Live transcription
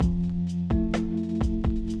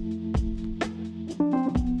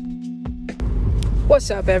What's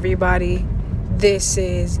up, everybody? This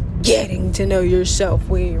is Getting to Know Yourself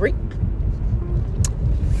with Reek.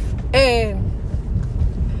 And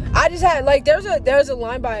I just had there's a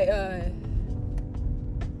line by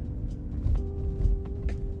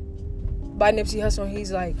Nipsey Hussle.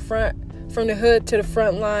 He's like, from the hood to the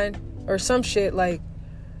front line, or some shit like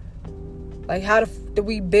how do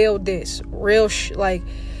we build this real like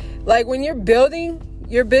when you're building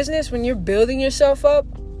your business, when you're building yourself up,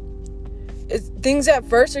 things at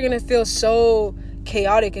first are gonna feel so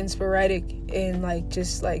chaotic and sporadic and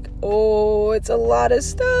oh, it's a lot of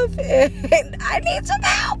stuff and I need some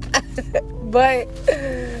help. But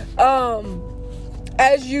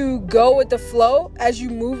as you go with the flow, as you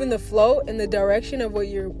move in the flow in the direction of what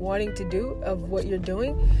you're wanting to do, of what you're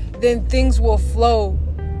doing, then things will flow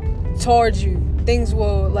towards you. Things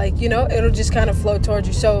will it'll just kind of flow towards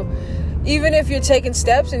you. So even if you're taking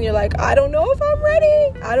steps and you're like, I don't know if I'm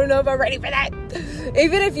ready. I don't know if I'm ready for that.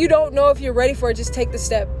 Even if you don't know if you're ready for it, just take the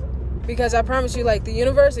step. Because I promise you, the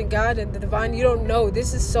universe and God and the divine, you don't know.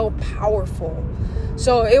 This is so powerful.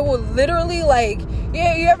 So it will literally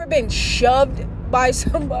you ever been shoved by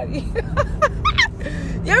somebody?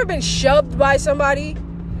 You ever been shoved by somebody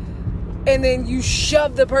and then you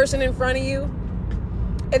shove the person in front of you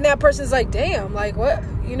and that person's like, damn, what,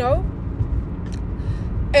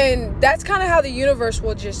 And that's kind of how the universe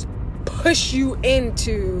will just push you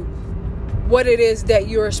into what it is that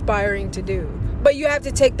you're aspiring to do. But you have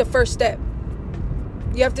to take the first step.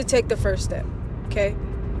 You have to take the first step. Okay?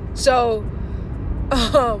 So,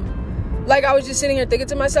 I was just sitting here thinking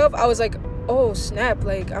to myself, I was like, oh, snap.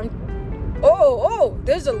 There's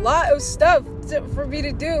a lot of stuff for me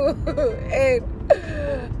to do. And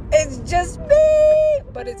it's just me.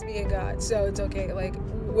 But it's me and God. So it's okay.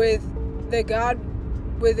 With the God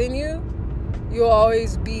within you, you'll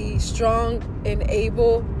always be strong and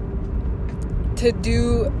able to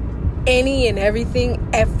do any and everything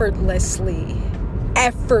effortlessly,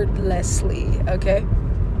 okay?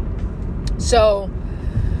 So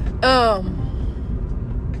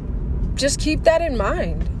just keep that in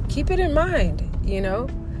mind. Keep it in mind.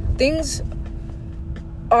 Things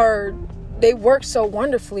they work so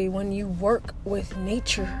wonderfully when you work with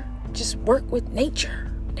nature. Just work with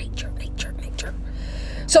nature. Nature.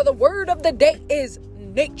 So the word of the day is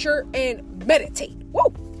nature and meditate.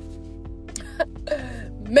 Whoa.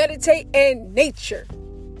 Meditate and nature.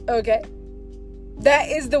 Okay. That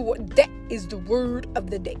is the word of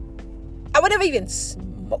the day. I would never even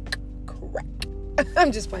smoke crack.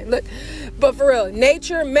 I'm just playing. Look. But for real,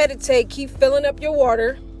 nature, meditate, keep filling up your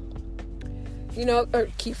water. Or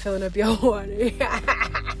keep filling up your water.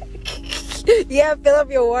 Yeah, fill up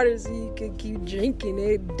your water so you can keep drinking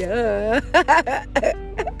it. Duh.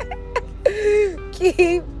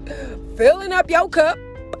 Keep filling up your cup,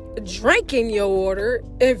 drinking your water,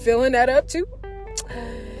 and filling that up too.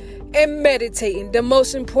 And meditating, the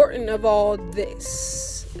most important of all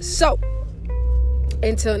this. So,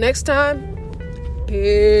 until next time,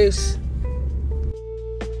 peace.